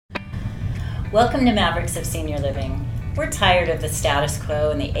Welcome to Mavericks of Senior Living. We're tired of the status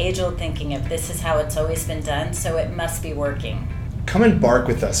quo and the age-old thinking of this is how it's always been done, so it must be working. Come embark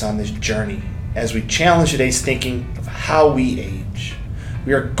with us on this journey as we challenge today's thinking of how we age.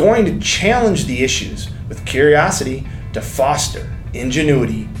 We are going to challenge the issues with curiosity to foster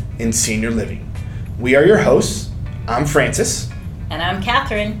ingenuity in senior living. We are your hosts. I'm Francis. And I'm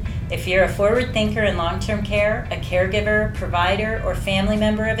Catherine. If you're a forward thinker in long-term care, a caregiver, provider, or family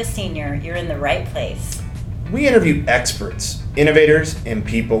member of a senior, you're in the right place. We interview experts, innovators, and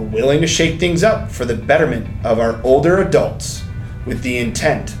people willing to shake things up for the betterment of our older adults with the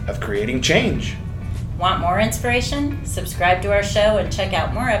intent of creating change. Want more inspiration? Subscribe to our show and check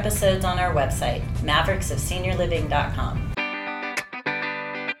out more episodes on our website, mavericksofseniorliving.com.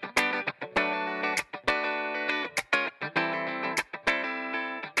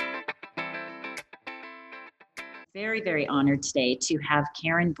 Very honored today to have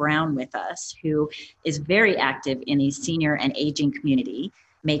Karen Brown with us, who is very active in the senior and aging community,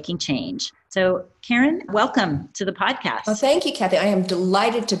 making change. So Karen, welcome to the podcast. Well, thank you, Kathy. I am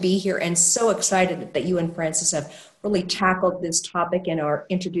delighted to be here and so excited that you and Francis have really tackled this topic and are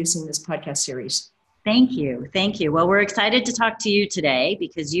introducing this podcast series. Thank you. Well, we're excited to talk to you today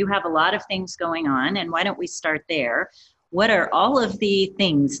because you have a lot of things going on. And why don't we start there? What are all of the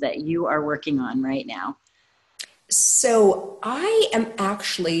things that you are working on right now? So I am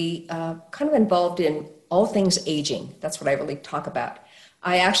actually kind of involved in all things aging. That's what I really talk about.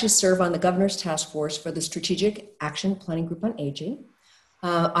 I actually serve on the Governor's Task Force for the Strategic Action Planning Group on Aging.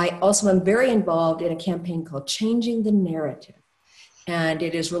 I also am very involved in a campaign called Changing the Narrative. And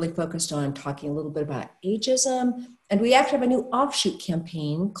it is really focused on talking a little bit about ageism. And we actually have a new offshoot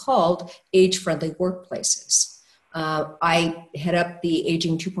campaign called Age-Friendly Workplaces. I head up the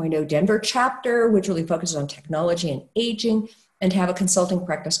Aging 2.0 Denver chapter, which really focuses on technology and aging, and have a consulting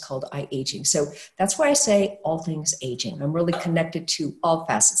practice called iAging. So that's why I say all things aging. I'm really connected to all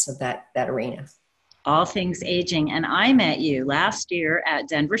facets of that arena. All things aging. And I met you last year at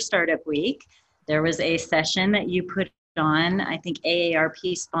Denver Startup Week. There was a session that you put on, I think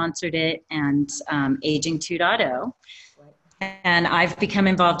AARP sponsored it, and Aging 2.0. And I've become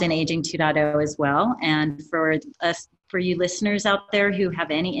involved in Aging 2.0 as well. And for you listeners out there who have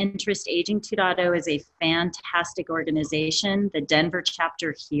any interest, Aging 2.0 is a fantastic organization. The Denver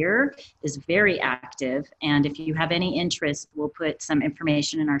chapter here is very active. And if you have any interest, we'll put some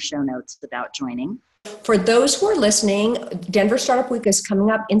information in our show notes about joining. For those who are listening, Denver Startup Week is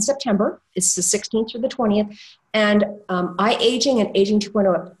coming up in September. It's the 16th through the 20th. And iAging and Aging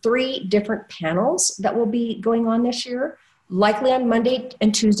 2.0 have 3 different panels that will be going on this year. Likely on Monday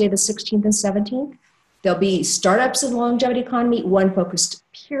and Tuesday, the 16th and 17th. There'll be startups in the longevity economy, one focused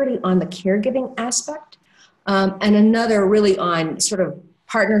purely on the caregiving aspect, and another really on sort of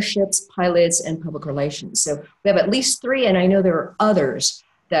partnerships, pilots, and public relations. So we have at least 3, and I know there are others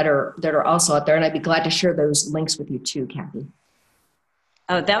that are also out there, and I'd be glad to share those links with you too, Kathy.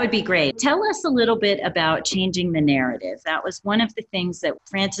 Oh, that would be great. Tell us a little bit about changing the narrative. That was one of the things that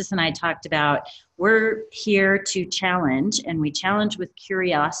Francis and I talked about. We're here to challenge, and we challenge with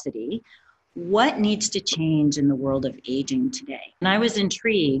curiosity. What needs to change in the world of aging today? And I was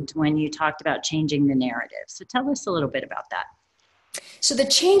intrigued when you talked about changing the narrative. So tell us a little bit about that. So the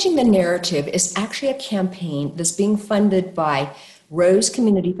Changing the Narrative is actually a campaign that's being funded by Rose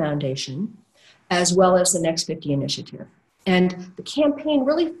Community Foundation, as well as the Next 50 Initiative. And the campaign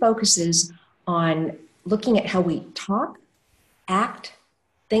really focuses on looking at how we talk, act,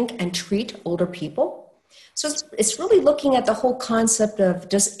 think, and treat older people. So it's really looking at the whole concept of,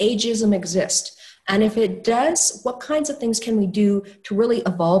 does ageism exist? And if it does, what kinds of things can we do to really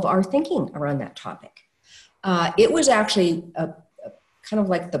evolve our thinking around that topic? It was actually kind of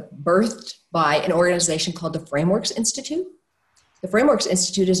like birthed by an organization called the Frameworks Institute. The Frameworks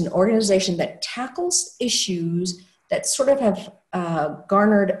Institute is an organization that tackles issues that sort of have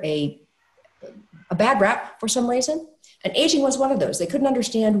garnered a bad rap for some reason. And aging was one of those. They couldn't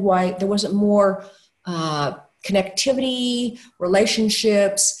understand why there wasn't more connectivity,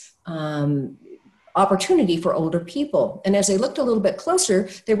 relationships, opportunity for older people. And as they looked a little bit closer,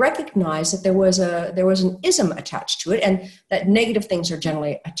 they recognized that there was an ism attached to it, and that negative things are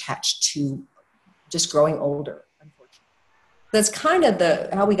generally attached to just growing older. That's kind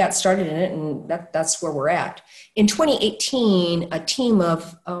of how we got started in it, and that's where we're at. In 2018, a team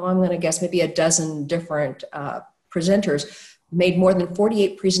of, I'm going to guess maybe a dozen different presenters made more than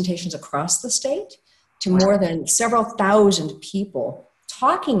 48 presentations across the state to more than several thousand people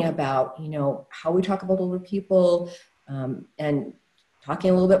talking about, how we talk about older people and talking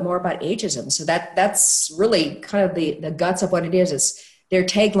a little bit more about ageism. So that's really kind of the guts of what it is Their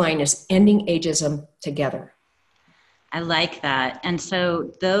tagline is ending ageism together. I like that. And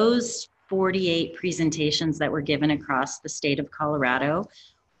so those 48 presentations that were given across the state of Colorado,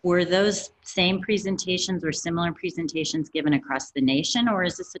 were those same presentations or similar presentations given across the nation, or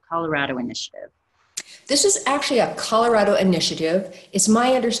is this a Colorado initiative? This is actually a Colorado initiative. It's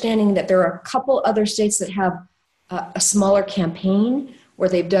my understanding that there are a couple other states that have a smaller campaign where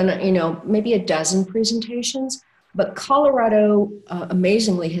they've done, maybe a dozen presentations. But Colorado,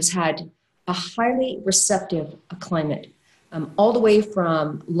 amazingly, has had a highly receptive climate, all the way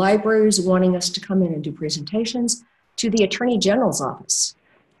from libraries wanting us to come in and do presentations to the Attorney General's office.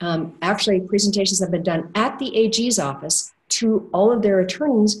 Actually, presentations have been done at the AG's office to all of their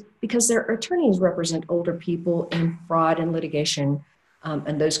attorneys because their attorneys represent older people in fraud and litigation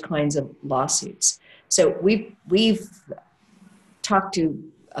and those kinds of lawsuits. So we've talked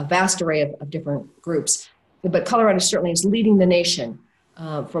to a vast array of different groups, but Colorado certainly is leading the nation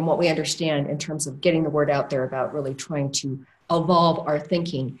from what we understand in terms of getting the word out there about really trying to evolve our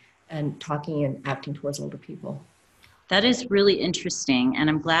thinking and talking and acting towards older people. That is really interesting, and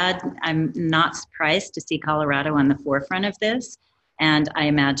I'm not surprised to see Colorado on the forefront of this, and I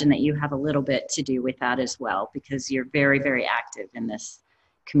imagine that you have a little bit to do with that as well, because you're very, very active in this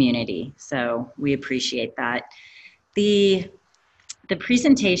community, so we appreciate that. The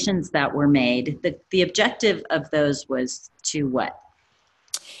presentations that were made, the objective of those was to what?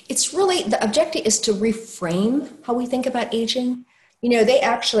 It's really, the objective is to reframe how we think about aging. They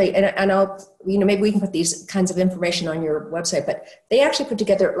actually, and I'll, maybe we can put these kinds of information on your website, but they actually put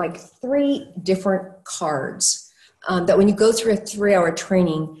together like 3 different cards that when you go through a 3-hour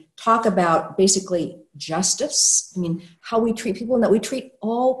training, talk about basically justice, how we treat people and that we treat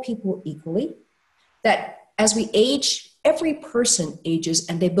all people equally, that as we age, every person ages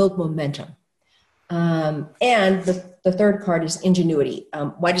and they build momentum. And the third card is ingenuity.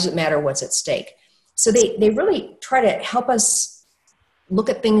 Why does it matter what's at stake? So they really try to help us look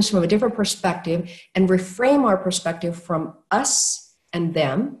at things from a different perspective and reframe our perspective from us and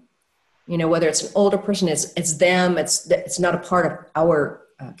them. Whether it's an older person, it's them, it's not a part of our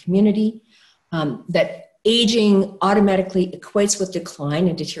community. That aging automatically equates with decline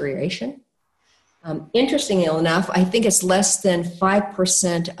and deterioration. Interestingly enough, I think it's less than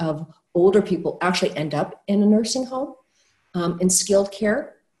 5% of older people actually end up in a nursing home in skilled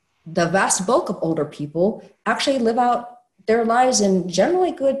care. The vast bulk of older people actually live out their lives in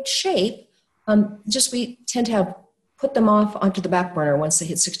generally good shape. Just we tend to have put them off onto the back burner once they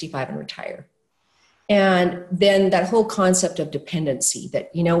hit 65 and retire. And then that whole concept of dependency that,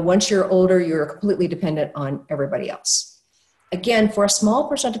 once you're older, you're completely dependent on everybody else. Again, for a small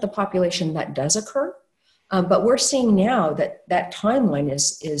percent of the population, that does occur. But we're seeing now that timeline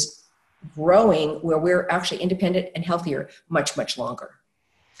is growing where we're actually independent and healthier much, much longer.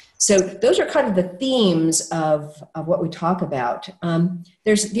 So those are kind of the themes of what we talk about.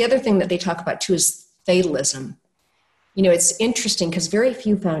 There's the other thing that they talk about too is fatalism. It's interesting because very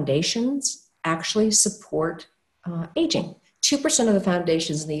few foundations actually support aging. 2% of the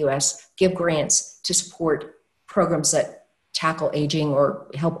foundations in the US give grants to support programs that tackle aging or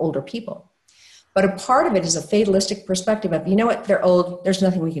help older people. But a part of it is a fatalistic perspective of, they're old, there's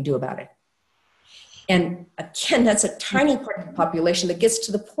nothing we can do about it. And again, that's a tiny part of the population that gets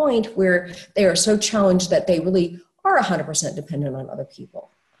to the point where they are so challenged that they really are 100% dependent on other people.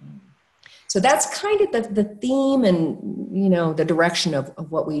 So that's kind of the theme and, the direction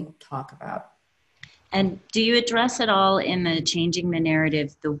of what we talk about. And do you address at all in the Changing the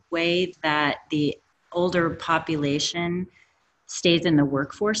Narrative the way that the older population stays in the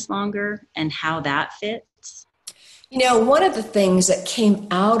workforce longer and how that fits? One of the things that came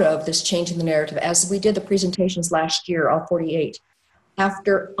out of this change in the narrative, as we did the presentations last year, all 48,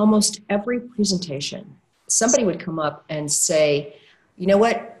 after almost every presentation, somebody would come up and say,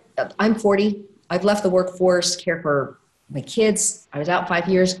 I'm 40, I've left the workforce, care for my kids, I was out 5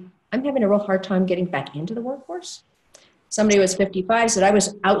 years, I'm having a real hard time getting back into the workforce. Somebody was 55, said I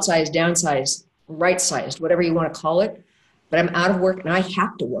was outsized, downsized, right-sized, whatever you want to call it, but I'm out of work and I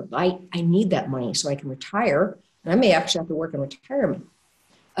have to work. I need that money so I can retire. And I may actually have to work in retirement.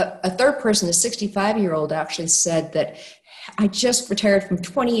 A third person, a 65-year-old, actually said that I just retired from a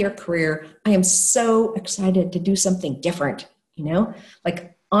 20-year career. I am so excited to do something different,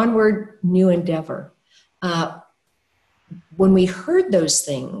 like onward, new endeavor. When we heard those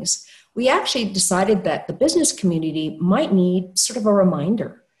things, we actually decided that the business community might need sort of a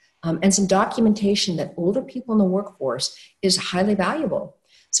reminder and some documentation that older people in the workforce is highly valuable.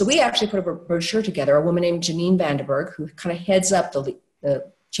 So we actually put a brochure together. A woman named Janine Vandenberg, who kind of heads up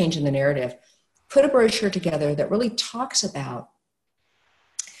the Change in the Narrative, put a brochure together that really talks about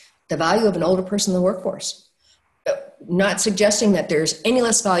the value of an older person in the workforce. Not suggesting that there's any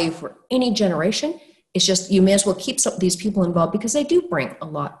less value for any generation. It's just you may as well keep some of these people involved because they do bring a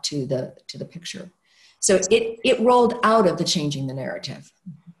lot to the picture. So it rolled out of the changing the narrative.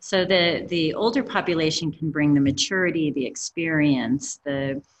 So the older population can bring the maturity, the experience,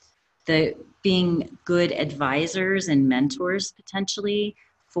 the being good advisors and mentors potentially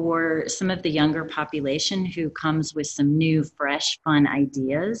for some of the younger population who comes with some new, fresh, fun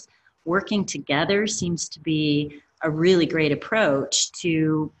ideas. Working together seems to be a really great approach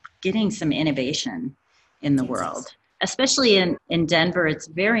to getting some innovation in the world. Especially in Denver, it's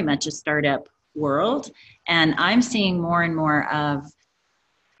very much a startup world. And I'm seeing more and more of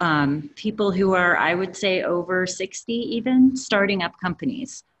people who are, I would say, over 60 even, starting up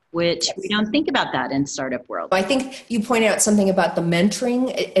companies, which we don't think about that in startup world. I think you point out something about the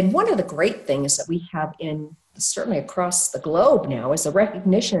mentoring. And one of the great things that we have certainly across the globe now is the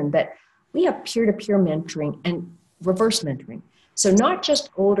recognition that we have peer-to-peer mentoring and reverse mentoring. So not just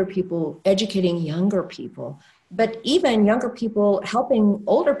older people educating younger people, but even younger people helping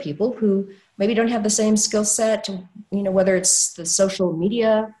older people who maybe don't have the same skill set, whether it's the social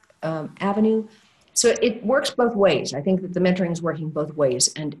media avenue. So it works both ways. I think that the mentoring is working both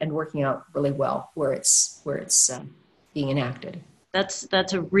ways and working out really well where it's being enacted.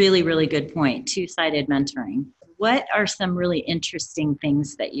 That's a really, really good point. Two-sided mentoring. What are some really interesting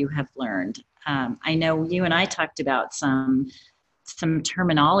things that you have learned? I know you and I talked about some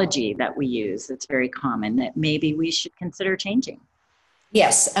terminology that we use that's very common that maybe we should consider changing.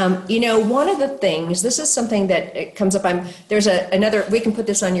 Yes. One of the things, this is something that it comes up, there's another, we can put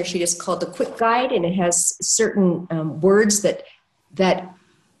this on your sheet, it's called the Quick Guide, and it has certain words that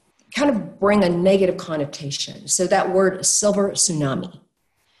kind of bring a negative connotation. So that word, silver tsunami,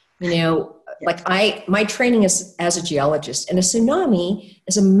 like my training is as a geologist, and a tsunami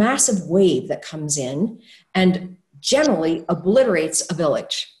is a massive wave that comes in and generally obliterates a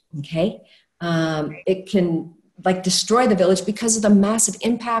village. Okay. It can destroy the village because of the massive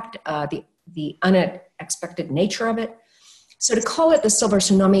impact, the unexpected nature of it. So to call it the silver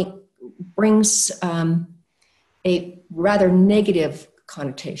tsunami brings a rather negative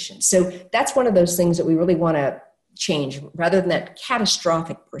connotation. So that's one of those things that we really want to change rather than that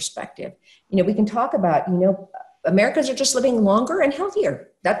catastrophic perspective. We can talk about, Americans are just living longer and healthier.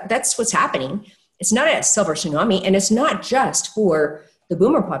 That's what's happening. It's not a silver tsunami, and it's not just for the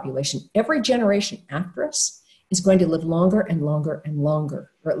boomer population. Every generation after us is going to live longer and longer and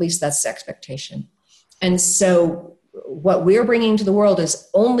longer, or at least that's the expectation. And so what we're bringing to the world is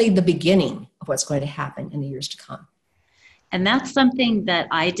only the beginning of what's going to happen in the years to come. And that's something that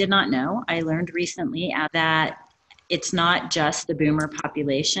I did not know. I learned recently that it's not just the boomer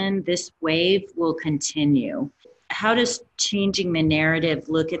population. This wave will continue. How does changing the narrative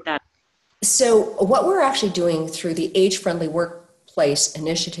look at that? So what we're actually doing through the Age-Friendly Workplace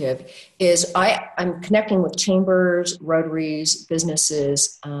initiative is I'm connecting with chambers, rotaries,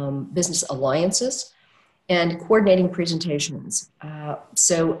 businesses, business alliances, and coordinating presentations.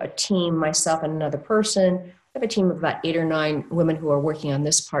 So a team, myself and another person, I have a team of about 8 or 9 women who are working on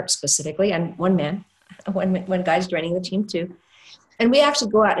this part specifically, and one man, one guy's joining the team too. And we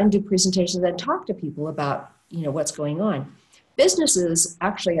actually go out and do presentations and talk to people about, what's going on. Businesses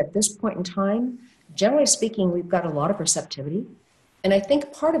actually at this point in time, generally speaking, we've got a lot of receptivity. And I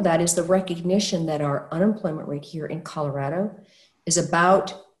think part of that is the recognition that our unemployment rate here in Colorado is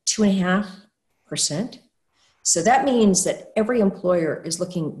about 2.5%. So that means that every employer is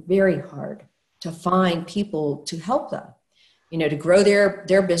looking very hard to find people to help them, to grow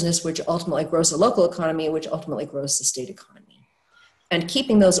their business, which ultimately grows the local economy, which ultimately grows the state economy. And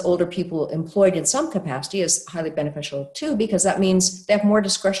keeping those older people employed in some capacity is highly beneficial too, because that means they have more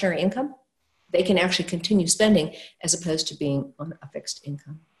discretionary income. They can actually continue spending as opposed to being on a fixed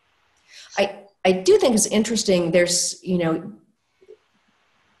income. I do think it's interesting. There's,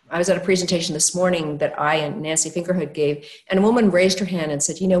 I was at a presentation this morning that I and Nancy Fingerhood gave, and a woman raised her hand and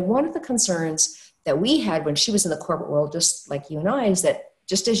said, one of the concerns that we had when she was in the corporate world, just like you and I, is that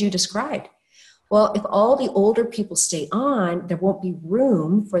just as you described, well, if all the older people stay on, there won't be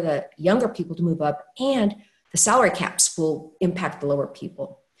room for the younger people to move up, and the salary caps will impact the lower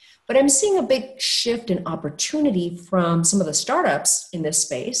people. But I'm seeing a big shift in opportunity from some of the startups in this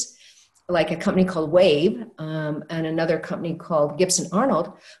space, like a company called Wave and another company called Gibson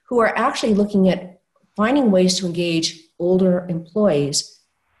Arnold, who are actually looking at finding ways to engage older employees,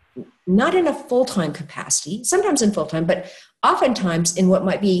 not in a full-time capacity, sometimes in full-time, but oftentimes in what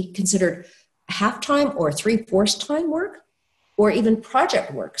might be considered half-time or 3/4 time work, or even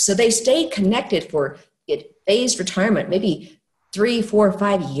project work. So they stay connected for phased retirement, maybe 3, 4,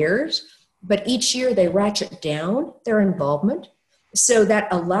 5 years, but each year they ratchet down their involvement. So that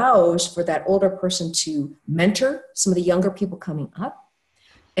allows for that older person to mentor some of the younger people coming up.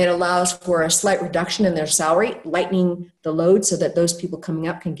 It allows for a slight reduction in their salary, lightening the load so that those people coming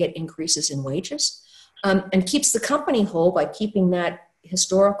up can get increases in wages, and keeps the company whole by keeping that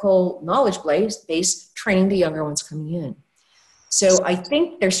historical knowledge base training the younger ones coming in. So I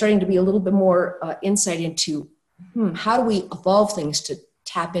think there's starting to be a little bit more insight into how do we evolve things to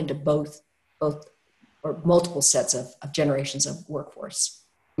tap into both or multiple sets of generations of workforce.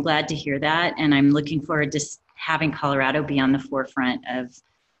 I'm glad to hear that, and I'm looking forward to having Colorado be on the forefront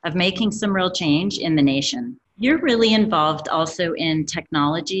of making some real change in the nation. You're really involved also in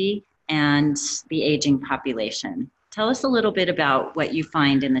technology and the aging population. Tell us a little bit about what you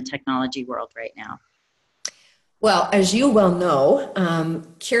find in the technology world right now. Well, as you well know,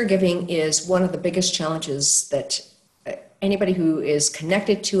 caregiving is one of the biggest challenges that anybody who is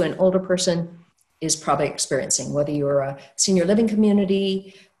connected to an older person is probably experiencing, whether you're a senior living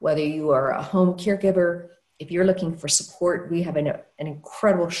community, whether you are a home caregiver. If you're looking for support, we have an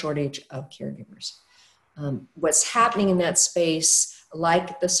incredible shortage of caregivers. What's happening in that space,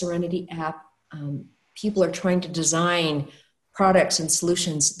 like the Serenity app, people are trying to design products and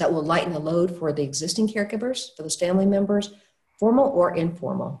solutions that will lighten the load for the existing caregivers, for those family members, formal or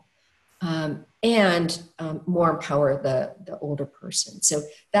informal, and more empower the older person. So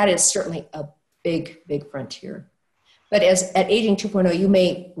that is certainly a big frontier. But as at Aging 2.0, you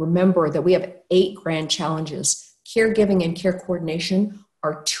may remember that we have 8 grand challenges. Caregiving and care coordination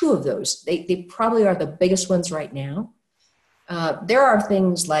are 2 of those. They probably are the biggest ones right now. There are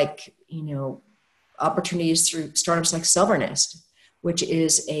things like, opportunities through startups like Silvernest, which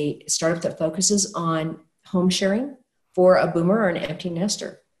is a startup that focuses on home sharing for a boomer or an empty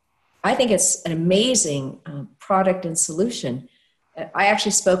nester. I think it's an amazing product and solution. I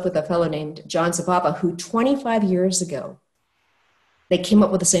actually spoke with a fellow named John Zababa, who 25 years ago, they came up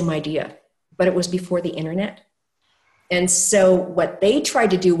with the same idea, but it was before the internet. And so what they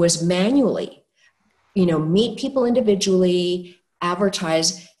tried to do was manually, meet people individually,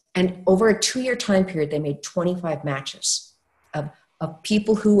 advertise, and over a 2-year time period, they made 25 matches of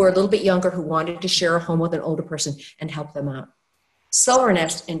people who were a little bit younger who wanted to share a home with an older person and help them out.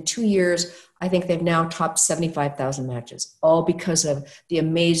 Silvernest, in 2 years, I think they've now topped 75,000 matches, all because of the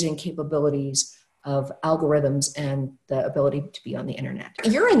amazing capabilities of algorithms and the ability to be on the internet.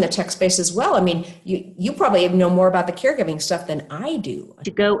 You're in the tech space as well. I mean, you probably know more about the caregiving stuff than I do.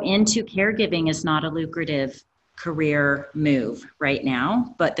 To go into caregiving is not a lucrative career move right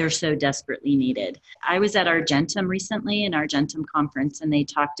now, but they're so desperately needed. I was at Argentum recently, an Argentum conference, and they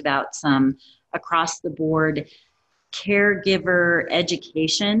talked about some across the board caregiver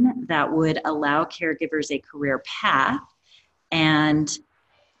education that would allow caregivers a career path and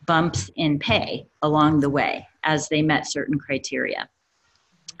bumps in pay along the way as they met certain criteria.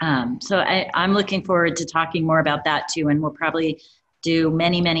 So I'm looking forward to talking more about that too, and we'll probably do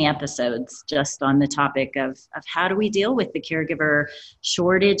many episodes just on the topic of how do we deal with the caregiver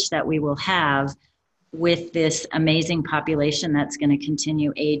shortage that we will have with this amazing population that's going to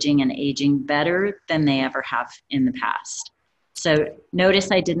continue aging and aging better than they ever have in the past. So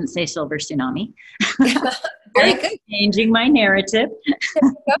notice I didn't say silver tsunami. Very good. Changing my narrative.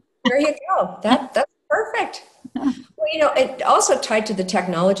 There you go. That's perfect. Well, it also tied to the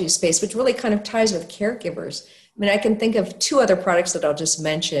technology space, which really kind of ties with caregivers. I mean, I can think of 2 other products that I'll just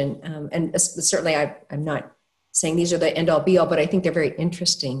mention. And certainly I'm not saying these are the end all be all, but I think they're very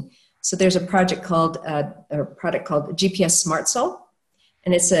interesting. So there's a product called GPS Smart Sole,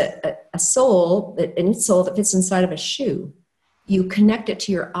 and it's a sole that fits inside of a shoe. You connect it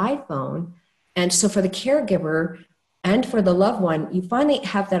to your iPhone, and so for the caregiver and for the loved one, you finally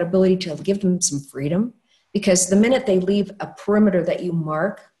have that ability to give them some freedom, because the minute they leave a perimeter that you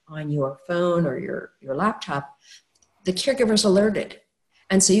mark on your phone or your laptop, the caregiver's alerted.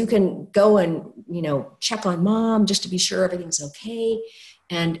 And so you can go and, check on mom just to be sure everything's okay.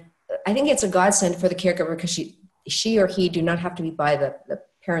 And I think it's a godsend for the caregiver because she or he do not have to be by the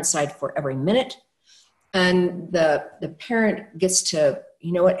parent's side for every minute. And the parent gets to,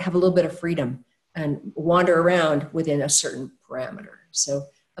 have a little bit of freedom and wander around within a certain parameter. So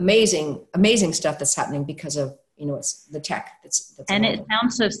amazing stuff that's happening because of, it's the tech. That's and it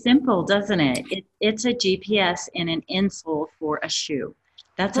sounds so simple, doesn't it? It's a GPS in an insole for a shoe.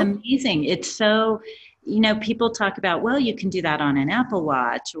 That's amazing. It's so, people talk about, well, you can do that on an Apple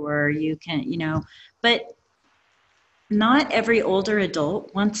Watch or you can, but not every older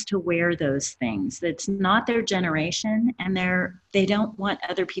adult wants to wear those things. It's not their generation, and they don't want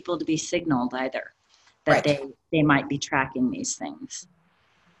other people to be signaled either. that Right. they might be tracking these things.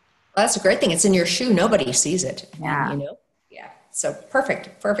 Well, that's a great thing. It's in your shoe. Nobody sees it. I mean, Yeah. Yeah. So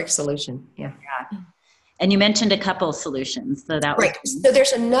perfect solution. Yeah. Yeah. And you mentioned a couple solutions, so that was Right. So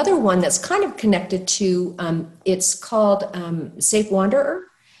there's another one that's kind of connected to, it's called Safe Wanderer.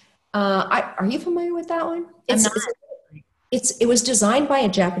 Are you familiar with that one? I'm not. It was designed by a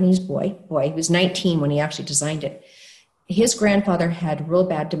Japanese boy. He was 19 when he actually designed it. His grandfather had real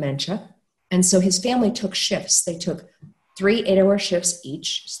bad dementia. And so his family took shifts. They took 3 8-hour shifts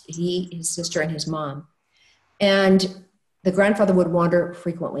each, he, his sister, and his mom. And the grandfather would wander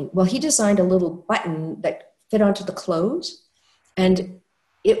frequently. Well, he designed a little button that fit onto the clothes. And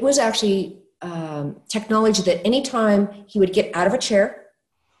it was actually technology that anytime he would get out of a chair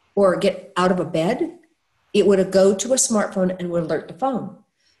or get out of a bed, it would go to a smartphone and would alert the phone.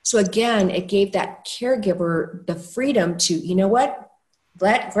 So again, it gave that caregiver the freedom to, you know what,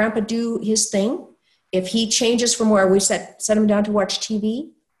 let grandpa do his thing. If he changes from where we set him down to watch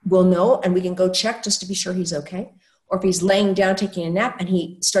TV, we'll know and we can go check just to be sure he's okay. Or if he's laying down taking a nap and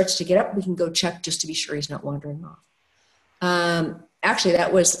he starts to get up, we can go check just to be sure he's not wandering off. Actually,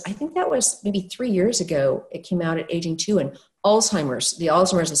 I think that was maybe 3 years ago. It came out at iAging 2, and the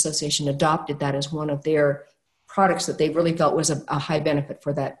Alzheimer's Association adopted that as one of their products that they really felt was a high benefit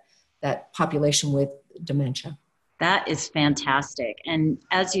for that population with dementia. That is fantastic. And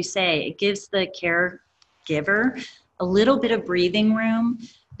as you say, it gives the caregiver a little bit of breathing room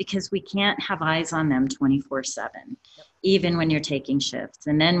because we can't have eyes on them 24/7, even when you're taking shifts.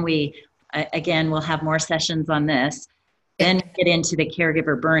 And then we'll have more sessions on this. Then get into the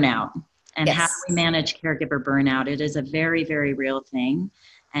caregiver burnout and how do we manage caregiver burnout. It is a very, very real thing.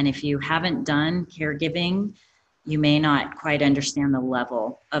 And if you haven't done caregiving, you may not quite understand the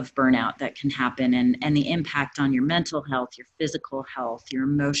level of burnout that can happen and the impact on your mental health, your physical health, your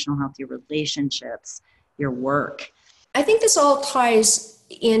emotional health, your relationships, your work. I think this all ties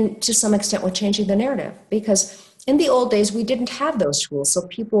in to some extent with changing the narrative, because in the old days, we didn't have those tools. So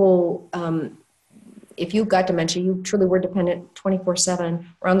people, if you got dementia, you truly were dependent 24/7,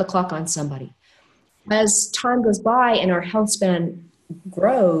 around the clock on somebody. As time goes by and our health span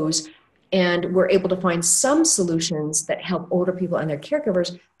grows, and we're able to find some solutions that help older people and their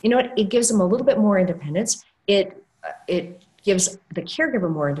caregivers, you know what? It gives them a little bit more independence. It gives the caregiver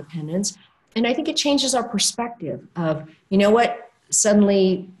more independence. And I think it changes our perspective of, you know what?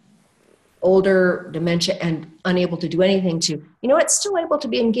 Suddenly older, dementia, and unable to do anything to, you know what? Still able to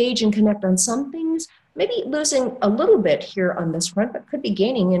be engaged and connect on some things, maybe losing a little bit here on this front, but could be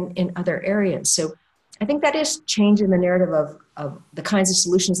gaining in other areas. So I think that is changing the narrative of the kinds of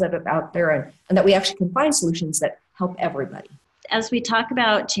solutions that are out there and that we actually can find solutions that help everybody. As we talk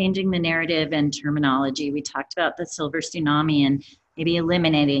about changing the narrative and terminology, we talked about the silver tsunami and maybe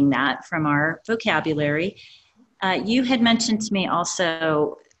eliminating that from our vocabulary. You had mentioned to me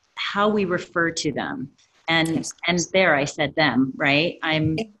also how we refer to them. And there I said them, right?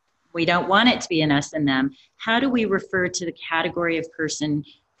 We don't want it to be an us and them. How do we refer to the category of person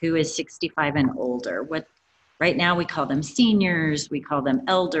who is 65 and older? Right now we call them seniors, we call them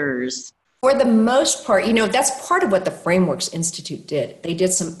elders. For the most part, that's part of what the Frameworks Institute did. They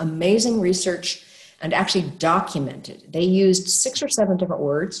did some amazing research and actually documented. They used 6 or 7 different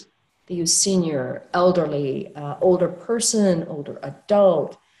words. They used senior, elderly, older person, older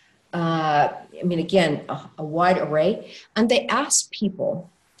adult. Again, a wide array. And they asked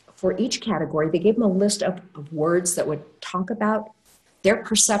people for each category, they gave them a list of words that would talk about their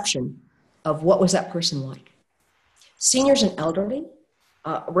perception of what was that person like. Seniors and elderly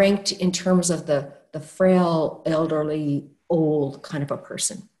ranked in terms of the frail, elderly, old kind of a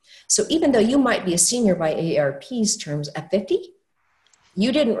person. So even though you might be a senior by AARP's terms at 50,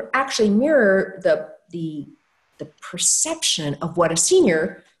 you didn't actually mirror the perception of what a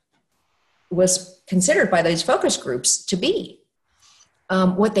senior was considered by those focus groups to be.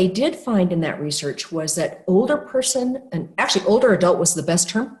 What they did find in that research was that older person, and actually older adult was the best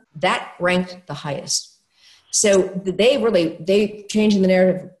term, that ranked the highest. So they changing the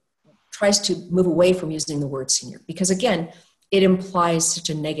narrative tries to move away from using the word senior because again, it implies such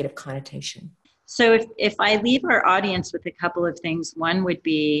a negative connotation. So if I leave our audience with a couple of things, one would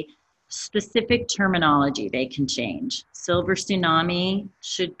be specific terminology they can change. Silver tsunami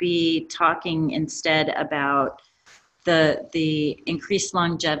should be talking instead about the increased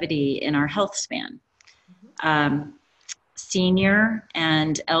longevity in our health span. Senior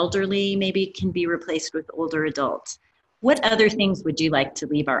and elderly maybe can be replaced with older adults. What other things would you like to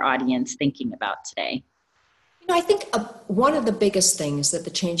leave our audience thinking about today? I think one of the biggest things that the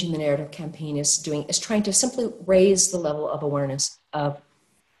Changing the Narrative campaign is doing is trying to simply raise the level of awareness of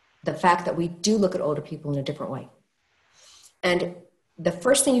the fact that we do look at older people in a different way. And the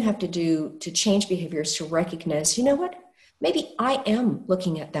first thing you have to do to change behavior is to recognize, you know what, maybe I am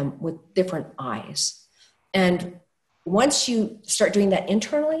looking at them with different eyes. And once you start doing that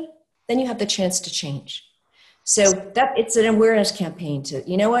internally, then you have the chance to change. So that it's an awareness campaign to,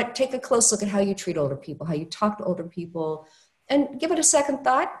 you know what, take a close look at how you treat older people, how you talk to older people, and give it a second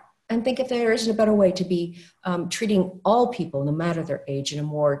thought and think if there isn't a better way to be treating all people, no matter their age, in a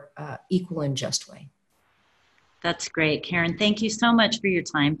more equal and just way. That's great, Karen. Thank you so much for your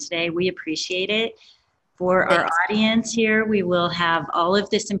time today. We appreciate it. For our audience here, we will have all of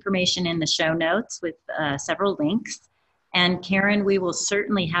this information in the show notes with several links. And Karen, we will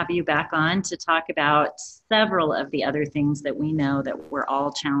certainly have you back on to talk about several of the other things that we know that we're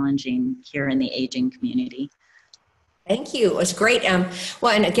all challenging here in the aging community. Thank you. It was great.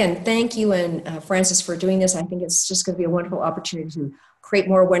 Well, and again, thank you and Francis for doing this. I think it's just going to be a wonderful opportunity to create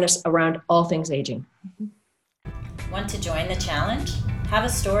more awareness around all things aging. Want to join the challenge? Have a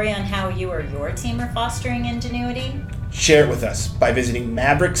story on how you or your team are fostering ingenuity? Share it with us by visiting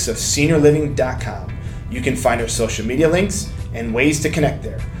mavericksofseniorliving.com. You can find our social media links and ways to connect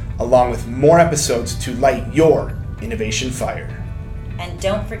there, along with more episodes to light your innovation fire. And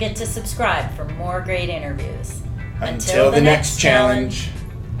don't forget to subscribe for more great interviews. Until the next challenge.